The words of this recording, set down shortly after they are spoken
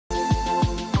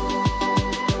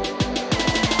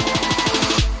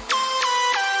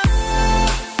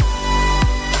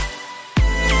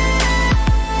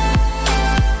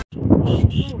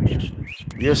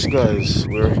Yes, guys,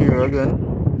 we're here again.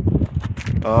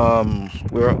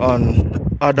 We're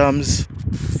on Adams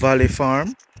Valley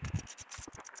Farm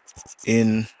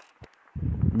in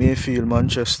Mayfield,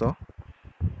 Manchester.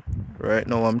 Right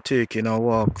now, I'm taking a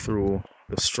walk through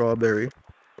the strawberry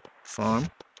farm.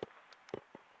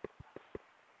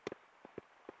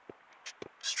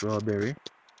 Strawberry.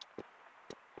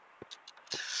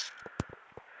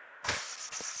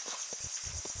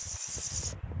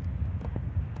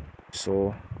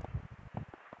 So,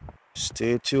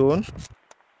 stay tuned.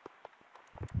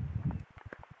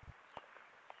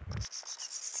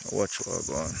 Watch what I'm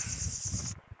going.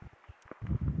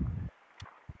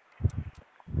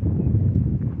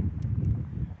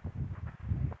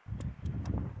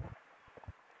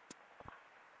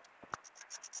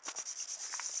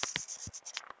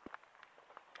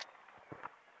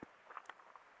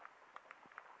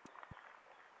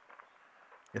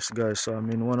 Yes, guys, so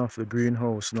I'm in one of the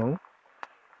greenhouse now.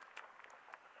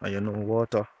 And you know,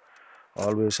 water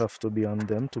always have to be on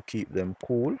them to keep them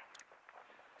cool.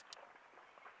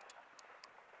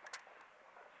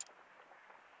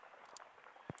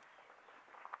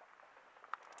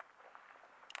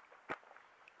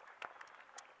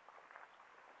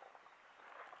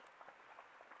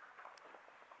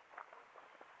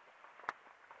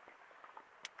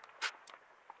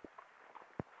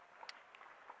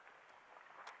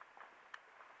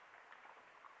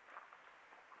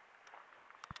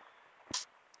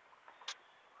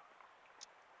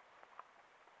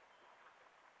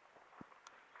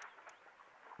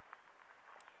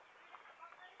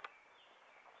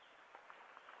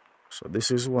 So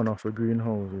this is one of the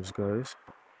greenhouses, guys.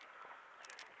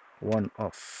 One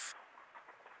of.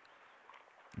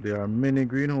 There are many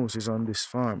greenhouses on this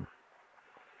farm.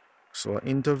 So an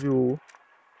interview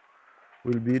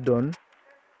will be done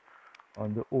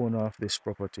on the owner of this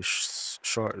property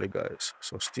shortly, guys.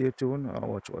 So stay tuned and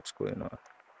watch what's going on.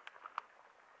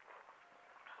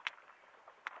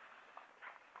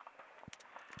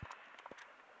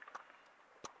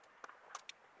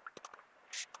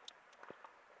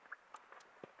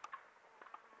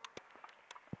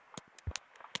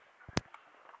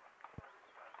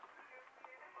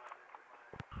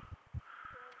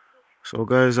 So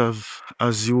guys,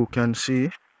 as you can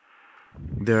see,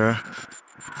 there are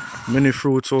many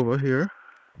fruits over here.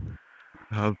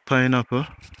 I have pineapple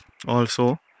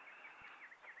also.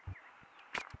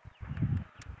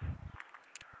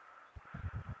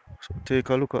 So take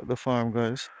a look at the farm,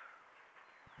 guys.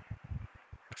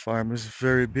 The farm is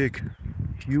very big,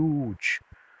 huge.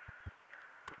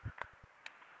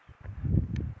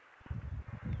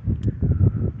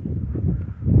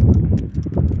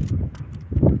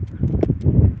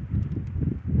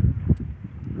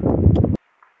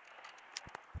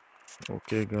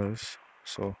 Okay, guys,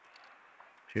 so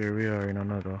here we are in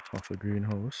another of a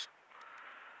greenhouse.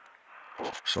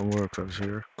 Some workers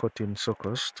here cutting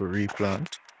suckers to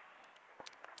replant.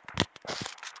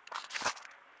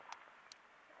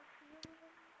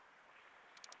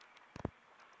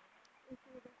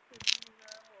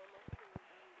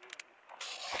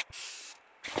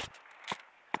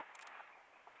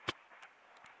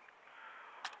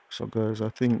 So guys, I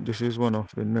think this is one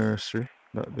of the nursery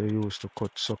that they use to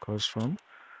cut suckers from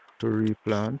to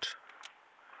replant.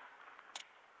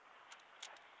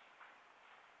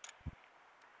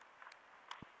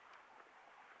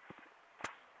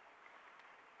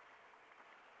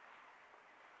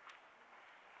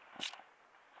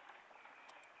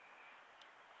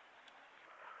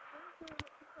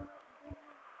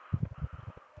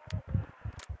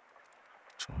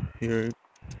 So here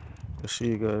you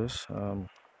see, guys,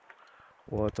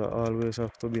 water always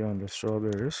have to be on the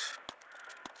strawberries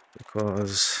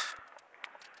because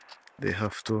they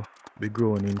have to be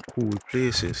grown in cool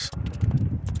places.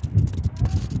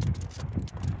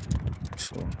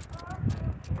 So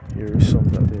here is some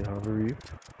that they have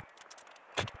reaped.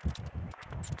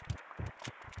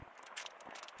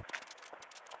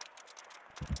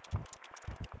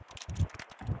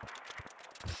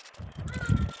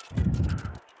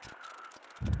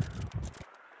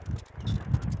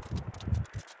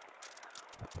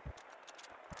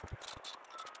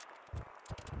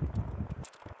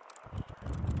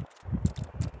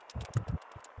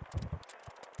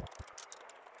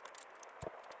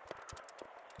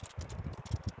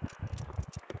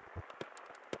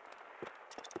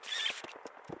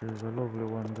 Here's a lovely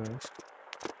one, guys.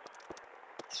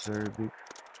 Very big.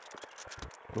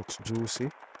 Looks juicy.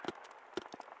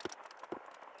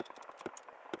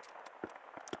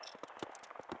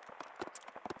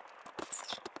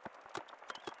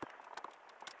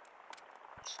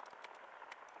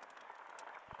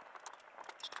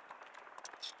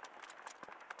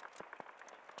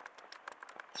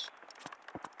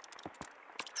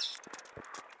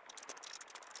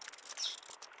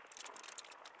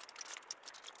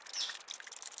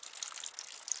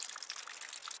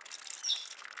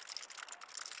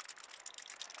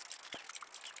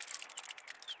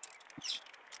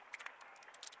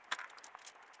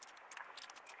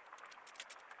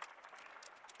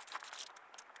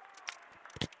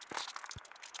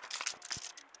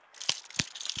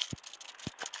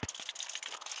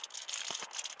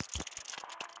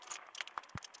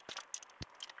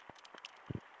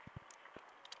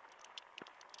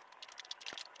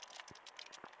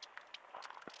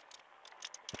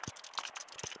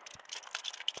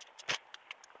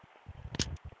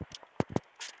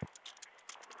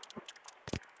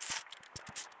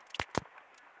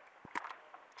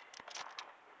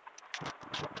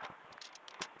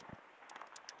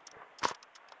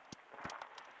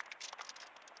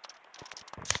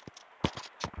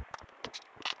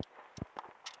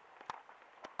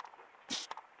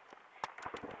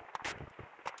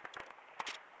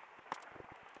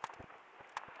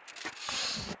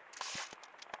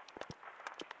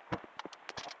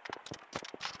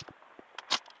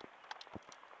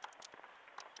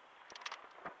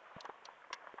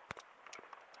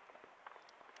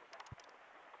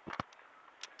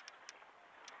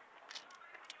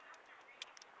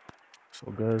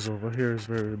 So guys, over here is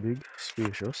very big,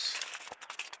 spacious.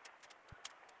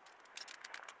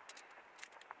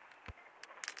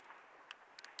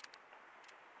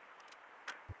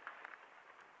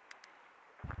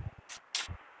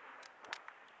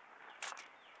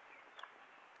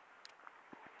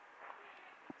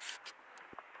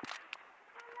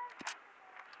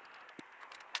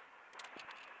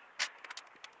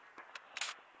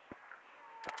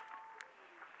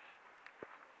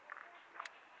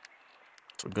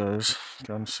 So guys, you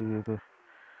can see the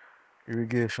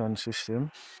irrigation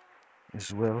system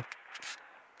is well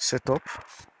set up,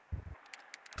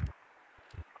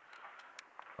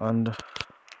 and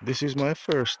this is my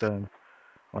first time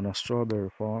on a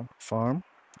strawberry farm,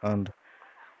 and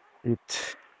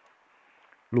it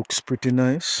looks pretty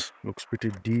nice, looks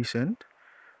pretty decent,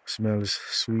 smells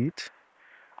sweet,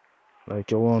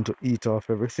 like you want to eat off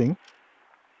everything.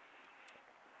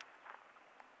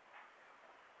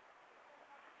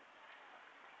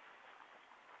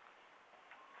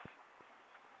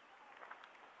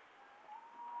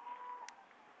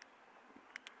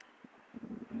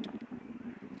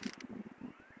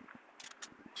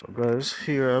 So guys,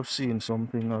 here I've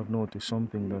noticed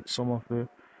something, that some of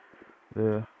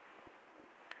the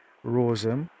rows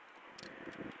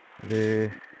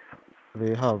they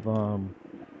they have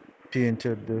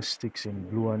painted the sticks in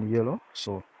blue and yellow,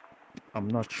 so I'm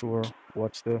not sure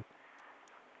what's the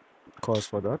cause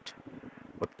for that,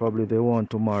 but probably they want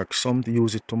to mark something,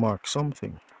 use it to mark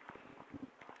something.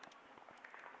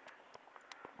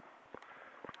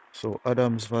 So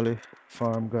Adams Valley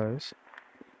Farm, guys,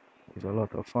 there's a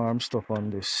lot of farm stuff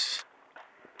on this,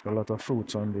 a lot of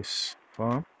fruits on this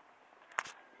farm.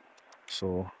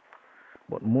 So,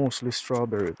 but mostly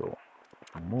strawberry though,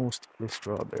 mostly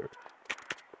strawberry.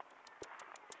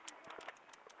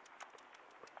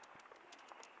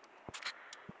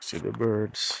 See, the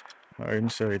birds are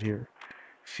inside here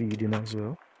feeding as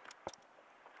well,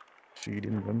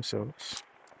 feeding themselves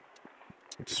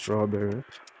with strawberries.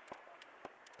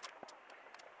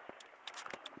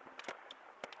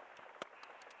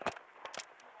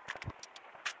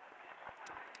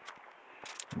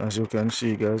 As you can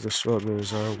see, guys, the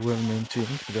strawberries are well maintained.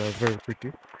 They are very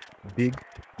pretty, big,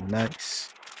 nice.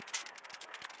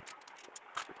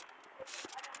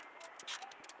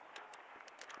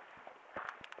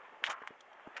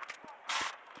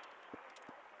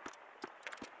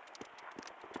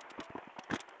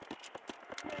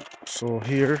 So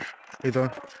here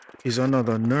is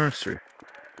another nursery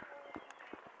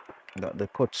that they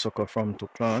cut sucker from to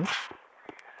plant.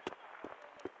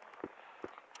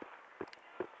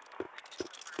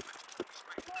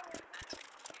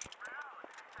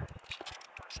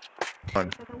 So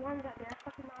the ones that they're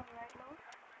cutting off right now,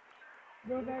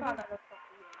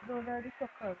 those are the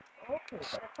suckers. Okay. But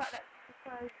the fact that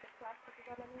because the plastic is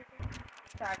underneath it,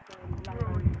 start to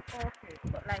line. Okay.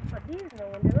 But like for these now,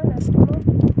 when they run out of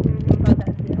because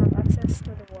that they have access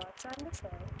to the water and the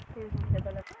soil, they're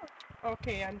gonna grow.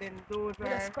 Okay, and then those are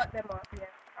just cut them off, yeah.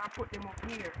 And put them up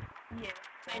here. Yeah.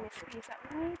 So any space that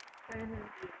we need. Yeah.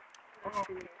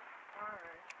 Okay.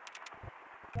 Alright.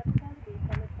 That's kind of based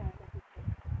on the time that we put.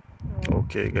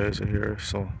 Okay, guys, here,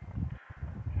 so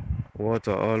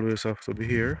water always have to be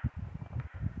here,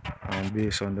 and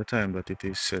based on the time that it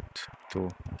is set to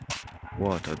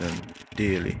water them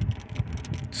daily.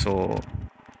 So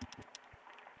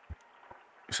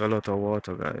it's a lot of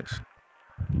water, guys,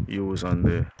 used on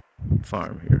the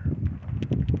farm here.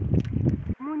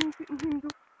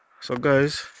 So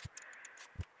guys,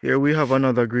 here we have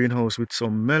another greenhouse with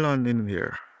some melon in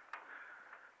here.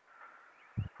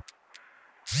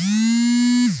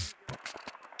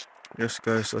 Yes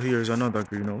guys, so here's another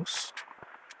greenhouse.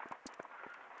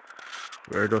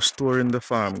 We're just storing the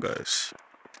farm, guys.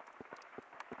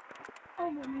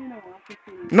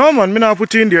 No man, me not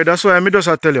put in there, that's why I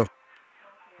just tell you.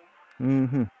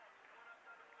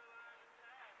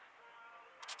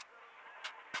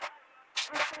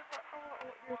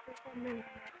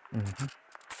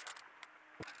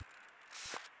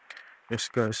 Yes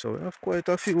guys, so we have quite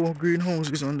a few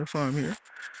greenhouses on the farm here.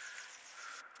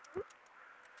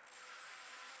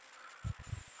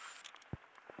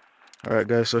 Alright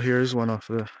guys, so here's one of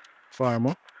the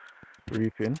farmer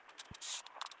reaping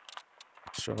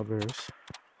strawberries.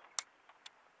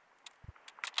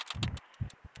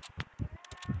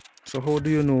 So how do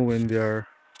you know when they are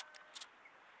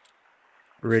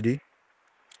ready?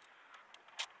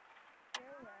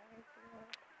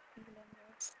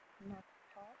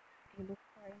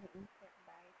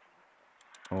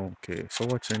 Okay, so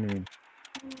what's your name?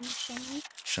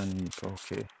 Shanique,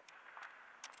 okay.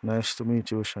 Nice to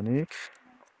meet you, Shanique.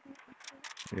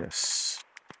 Yes.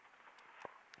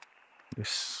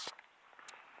 This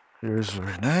here is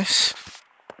very nice.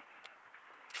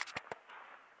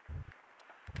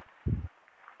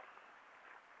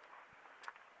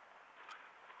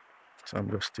 So I'm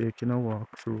just taking a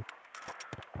walk through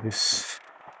this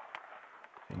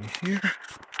thing here.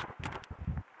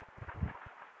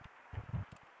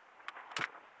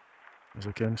 As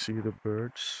you can see, the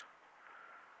birds,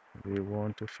 they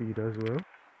want to feed as well.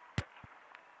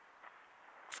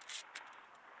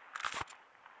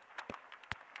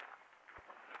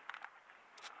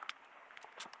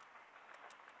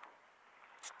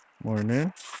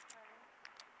 Morning.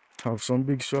 Have some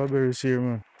big strawberries here,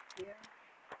 man. Yeah.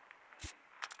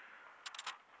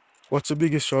 What's the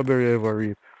biggest strawberry you ever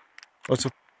reap? What's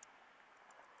a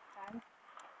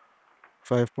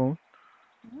 5 pound?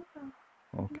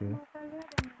 Okay.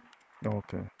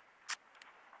 Okay.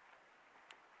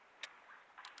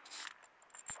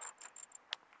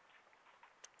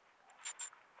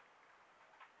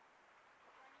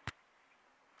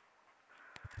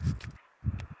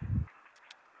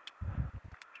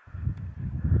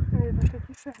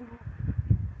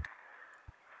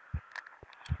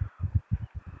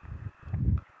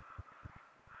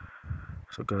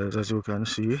 So guys, as you can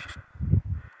see,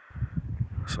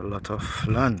 it's a lot of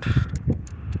land.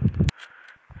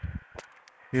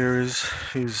 Here is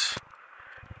his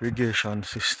irrigation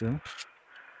system,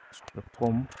 the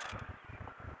pump,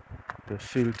 the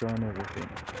filter and everything.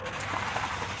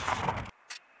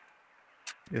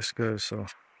 Yes guys, so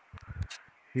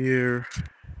here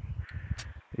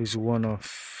is one of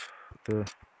the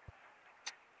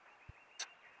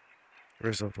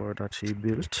reservoir that he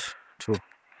built to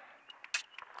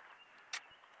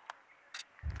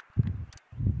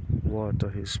water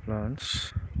his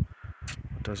plants.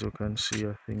 But as you can see,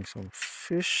 I think some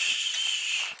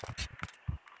fish,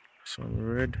 some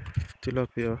red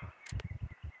tilapia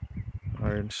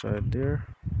are inside there.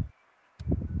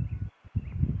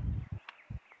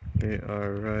 They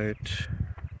are right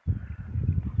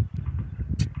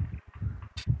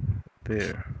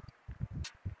there.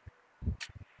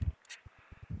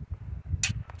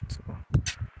 So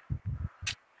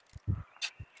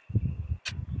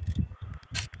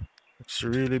it's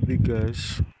really big,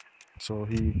 guys. So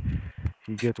he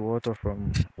get water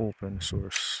from open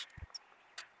source,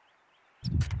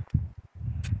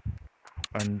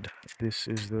 and this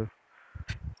is the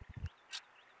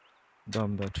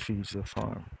dam that feeds the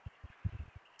farm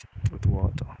with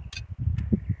water.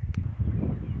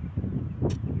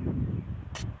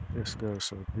 Yes guys,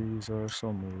 so these are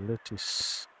some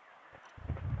lettuce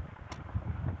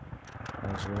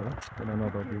as well in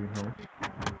another greenhouse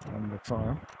on the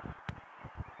farm.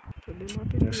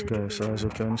 Yes guys, so as you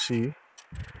can see,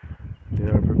 they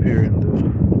are preparing the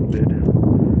bed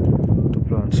to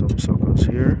plant some suckers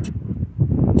here.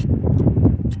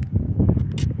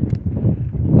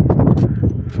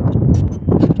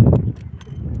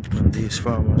 And these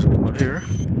farmers over here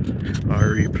are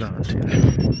replanting.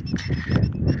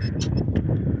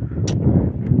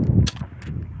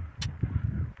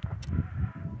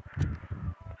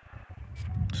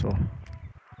 So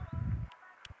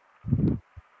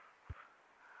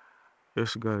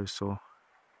yes guys, so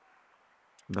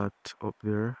that up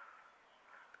there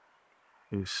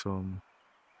is some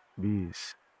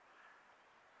bees.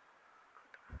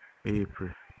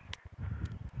 April.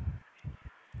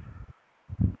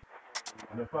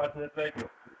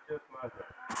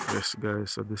 Yes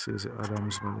guys, so this is the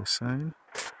Adams Valley sign.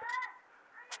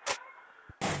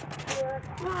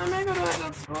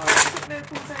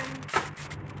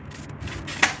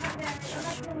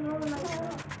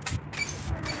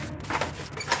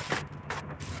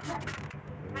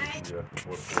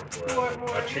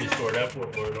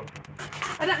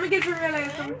 I don't get to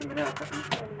realize something about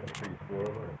that.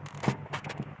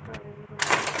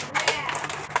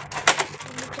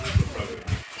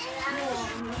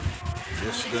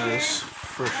 Yes guys,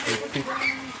 freshly picked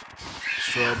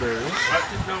strawberries.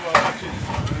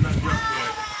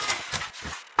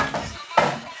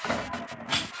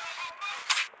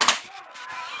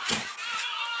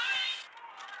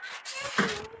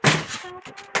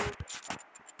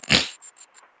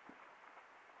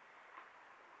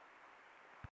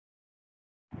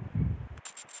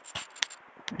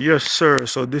 Yes sir,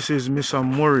 so this is Mr.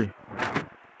 Murray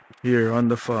here on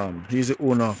the farm. He's the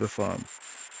owner of the farm.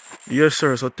 Yes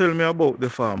sir, so tell me about the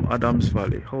farm, Adams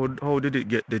Valley. How did it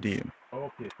get the name?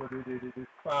 Okay, so the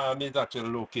farm is actually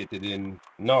located in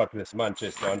northwest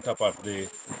Manchester on top of the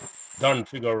Don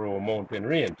Figaro mountain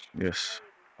range. Yes.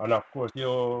 And of course,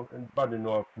 everybody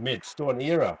know of Maidstone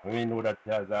era. We know that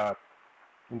there's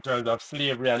in terms of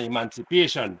slavery and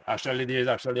emancipation, actually there's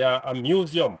actually a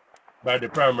museum by the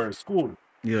primary school.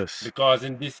 Yes. Because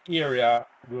in this area,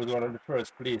 it was one of the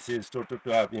first places to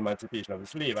have emancipation of the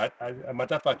slave. As a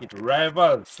matter of fact, it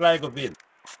rivals Sligoville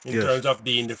in Yes. terms of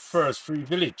being the first free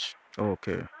village.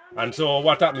 Okay. And so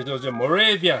what happened, it was the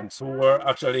Moravians who were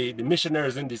actually the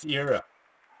missionaries in this area.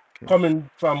 Okay. Coming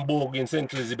from Bogue in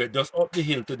St. Elizabeth, just up the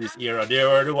hill to this area, they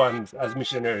were the ones as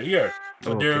missionaries here.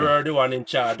 So they Okay. were the one in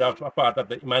charge of a part of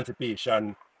the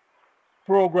emancipation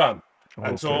program. And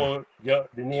Okay. so the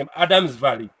name Adams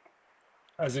Valley,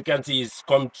 as you can see, is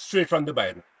come straight from the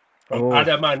Bible, from Oh,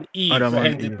 Adam and Eve. Adam So and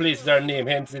hence the Eve. places are named,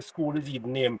 hence the school is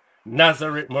even named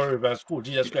Nazareth Moravian School,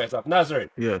 Jesus Christ of Nazareth.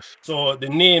 Yes. So the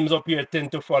names up here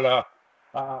tend to follow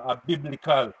a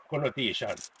biblical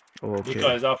connotation Okay.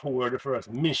 because of who were the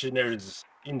first missionaries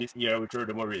in this area, which were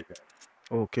the Moravians.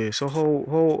 Okay. So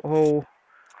how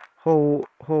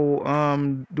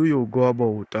do you go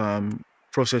about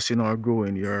processing or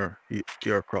growing your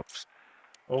crops?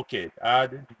 Okay,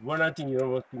 one other thing you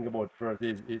must think about first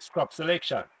is crop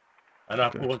selection. And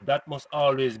of Okay. course, that must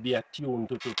always be attuned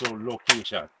to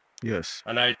location. Yes.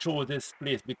 And I chose this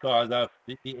place because of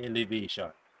the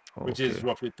elevation, which is Okay.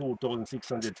 roughly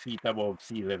 2,600 feet above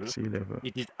sea level. Sea level.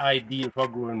 It is ideal for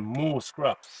growing most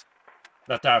crops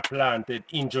that are planted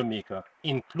in Jamaica,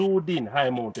 including high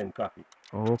mountain coffee.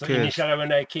 So Okay. initially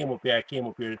when I came up here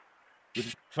to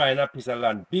find a piece of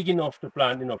land big enough to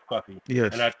plant enough coffee,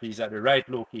 Yes. and at least at the right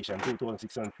location,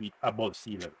 2,600 feet above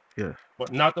sea level. Yeah.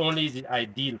 But not only is it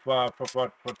ideal for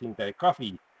things like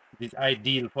coffee, it is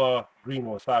ideal for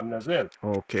greenhouse farming as well.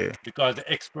 Okay. Because the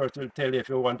experts will tell you if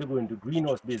you want to go into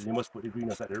greenhouse business, you must put the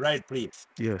greenhouse at the right place.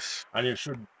 Yes. And you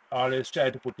should always try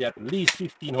to put it at least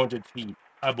 1,500 feet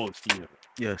above sea level.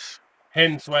 Yes.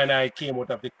 Hence, when I came out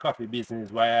of the coffee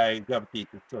business, why I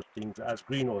gravitated to such things as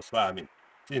greenhouse farming,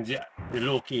 since the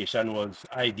location was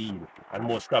ideal and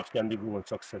most crops can be grown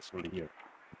successfully here.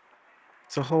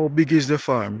 So how big is the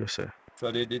farm, you say?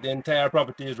 So the entire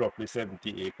property is roughly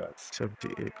 70 acres. 70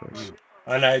 acres.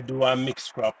 And I do a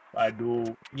mixed crop. I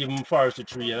do even forestry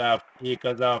tree. I have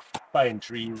acres of pine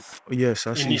trees. Yes,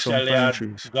 I see some Initially, pine I'd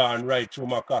trees. gone right through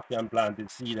my coffee and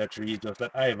planted cedar trees, just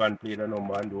that Ivan played a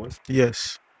number on those.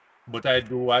 Yes. But I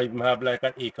even have like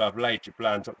an acre of lychee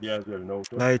plants up there as well now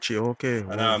too. Lychee, okay.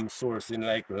 And Wow. I'm sourcing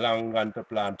like longan to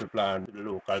plant the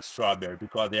local strawberry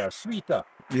because they are sweeter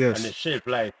and the Yes. shelf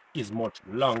life is much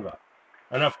longer.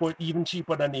 And of course, even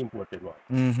cheaper than the imported one.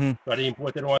 Mm-hmm. But the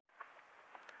imported one,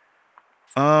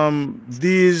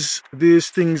 These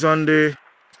things on the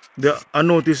I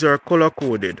notice are color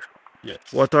coded. yes.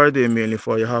 What are they mainly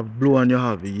for? You have blue and you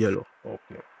have yellow.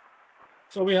 Okay.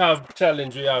 So we have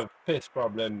pest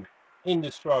problem in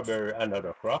the strawberry and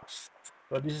other crops.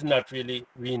 But this is not really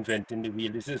reinventing the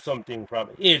wheel. This is something from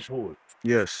age old.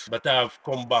 Yes. But I've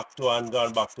come back to and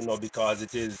gone back to now because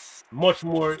it is much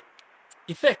more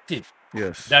effective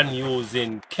Yes. than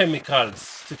using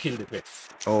chemicals to kill the pests.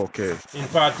 Okay. In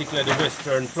particular, the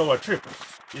western flower trip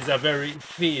is a very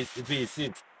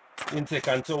invasive insect,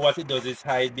 and so what it does is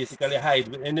basically hide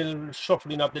with any little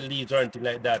shuffling of the leaves or anything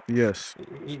like that. Yes.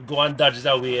 It go and dodges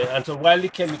away, and so while the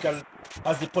chemical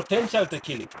has the potential to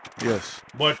kill it, Yes.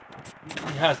 but it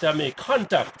has to make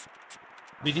contact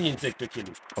with the insect to kill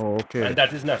it. Okay. And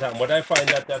that is not happening. But I find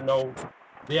that now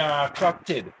they are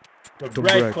attracted to To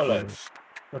bright bright colors,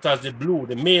 such as the blue.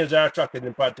 The males are attracted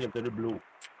in particular to the blue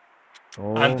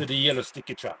and to Oh, the yellow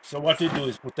sticky trap. So what we do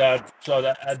is put a sort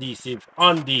of adhesive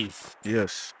on these,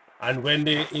 yes. and when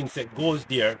the insect goes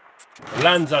there,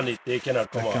 lands on it, they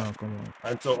cannot I come off. can't come on.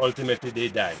 And so ultimately they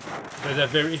die. So it's a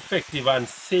very effective and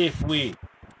safe way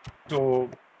to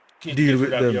Deal with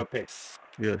them. your pests.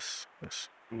 Yes. Yes.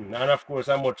 And of course,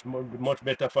 much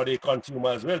better for the consumer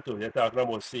as well too. They're talking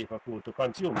about safer food to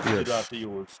consume. So you Yes. don't have to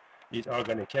use these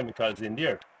organic chemicals in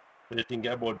there. So they think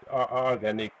about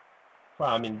organic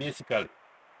farming basically.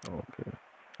 Okay.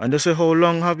 And they say, how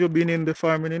long have you been in the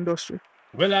farming industry?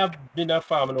 Well, I've been a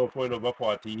farmer now for over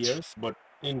 40 years, but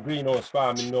in greenhouse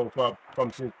farming now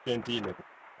from since 2011.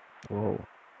 Wow.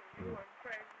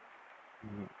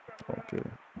 Okay.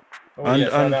 Oh And-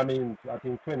 yes, and- and I mean, I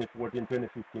think 2014,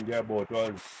 2015, thereabout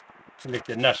was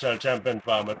selected national champion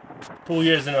farmer 2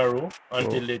 years in a row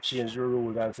until Oh. they changed the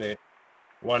rules and say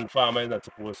one farmer is not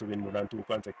supposed to win more than 2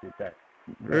 consecutive times.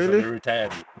 So they Really?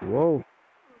 retired me. Wow.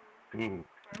 Mm.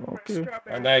 Okay.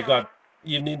 And I got,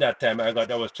 even in that time, I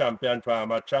was champion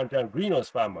farmer, champion greenhouse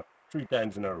farmer 3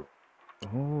 times in a row.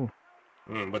 Oh.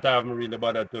 But I haven't really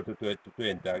bothered to enter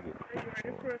again.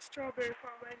 You were the first strawberry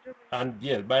farmer in Jamaica. And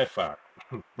yes, by far,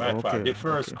 by far, Okay, the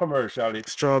first okay. commercial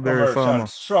Strawberry farmer.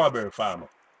 strawberry farmer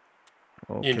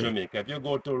in Okay. Jamaica. If you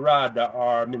go to RADA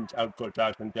or Mint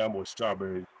Agriculture and tell about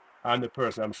strawberries, I'm the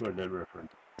person I'm sure they'll refer to.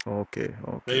 Okay,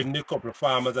 So okay, even the couple of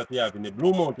farmers that we have in the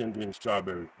Blue Mountain doing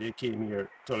strawberry, they came here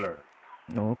to learn.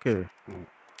 okay, Mm.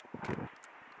 okay.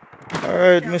 All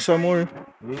right, Mr. Murray.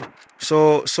 Mm.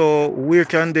 So where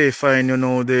can they find, you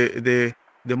know, the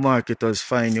marketers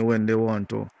find you when they want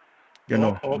to, you Oh,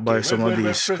 know, okay. buy some of Well,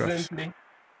 these crops? presently,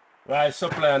 I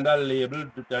supply under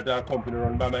label that are company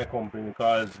run by my company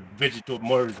called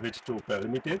Morris Vegetable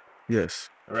Limited. Yes.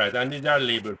 Right, and these are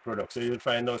labeled products. So you'll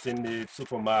find us in the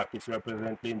supermarkets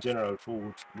representing General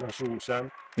Foods, Nutrition,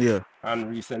 Yeah. and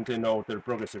recently now to the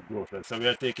Progressive Grocers. So we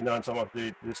are taking on some of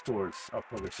the stores of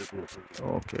Progressive Grocers.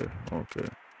 Okay, okay.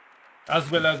 As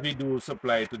well as we do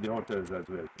supply to the hotels as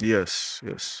well. Yes,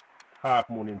 yes, Half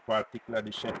Moon in particular,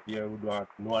 the chef here would want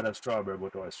no other strawberry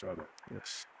but our strawberry.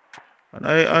 yes.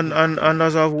 And and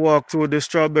as I've walked through the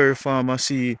strawberry farm, I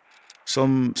see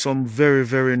some very,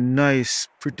 very nice,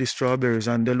 pretty strawberries,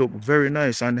 and they look very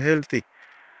nice and healthy. Yeah,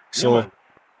 So, man.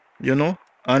 you know,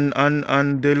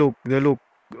 and they look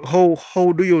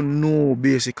how do you know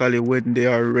basically when they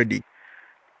are ready,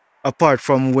 apart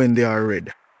from when they are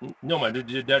red? No, man,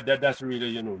 that's really,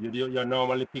 you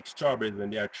normally pick strawberries when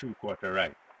they are 3/4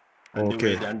 ripe. And the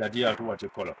Okay, red, and that you have to watch the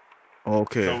color.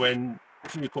 okay. So when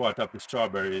 3/4 of the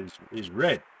strawberry is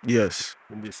red, Yes,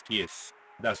 in this case,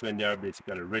 that's when they are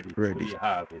basically ready to ready. be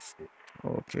harvested.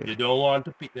 Okay. You don't want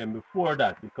to pick them before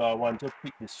that because once you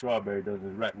pick the strawberry, it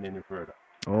doesn't ripen any further.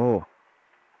 Oh,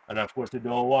 And of course, you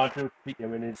don't want to pick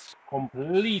them when it's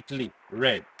completely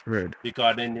red red.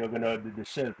 because then the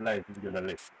shelf life is gonna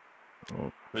lessen.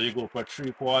 Oh, So you go for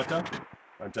 3/4,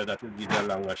 and so that will give you a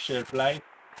longer shelf life,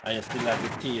 and you still have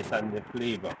the taste and the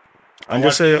flavor. And and you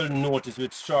what you say will notice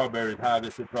with strawberries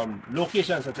harvested from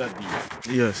locations such as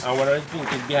these, yes, and one of the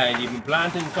things is behind even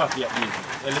planting coffee at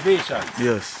these elevations,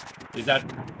 yes. is that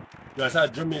just as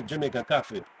Jamaican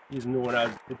coffee is known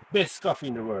as the best coffee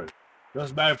in the world,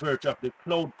 just by virtue of the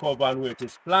cloud cover and where it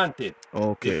is planted. The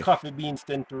Okay. coffee beans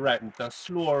tend to ripen at a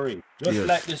slower rate, just like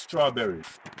Yes. the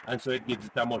strawberries, and so it gives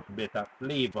it a much better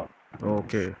flavor.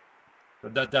 Okay. So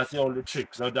that's the only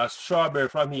trick. So that strawberry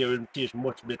from here will taste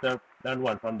much better than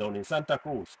one from down in Santa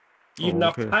Cruz. Even a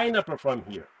Okay. pineapple from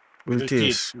here Will will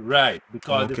taste taste. right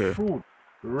because the Okay. fruit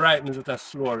ripens at a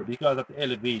slower because of the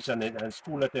elevation and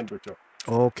cooler temperature.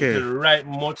 It Okay. will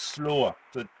ripen much slower.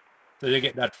 So you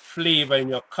get that flavor in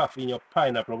your coffee, in your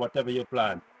pineapple, whatever you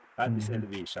plant at this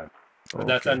elevation. So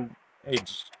that's Okay. an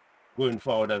edge going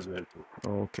forward as well too.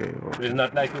 Okay. So it's Okay.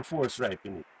 not like you force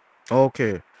ripen it.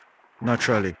 Okay.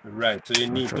 Naturally. Right, so you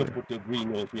need to Naturally. put your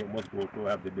greenhouse where you must go to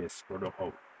have the best product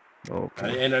out. And the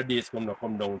Okay. end of the day is going to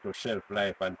come down to shelf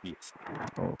life and taste.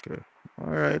 Okay. All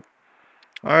right.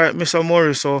 All right, Mr.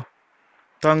 Morris. So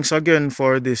thanks again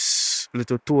for this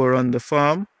little tour on the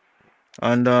farm.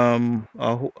 And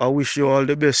I wish you all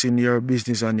the best in your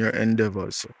business and your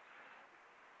endeavors.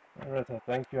 All right, so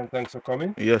thank you and thanks for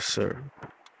coming. Yes, sir.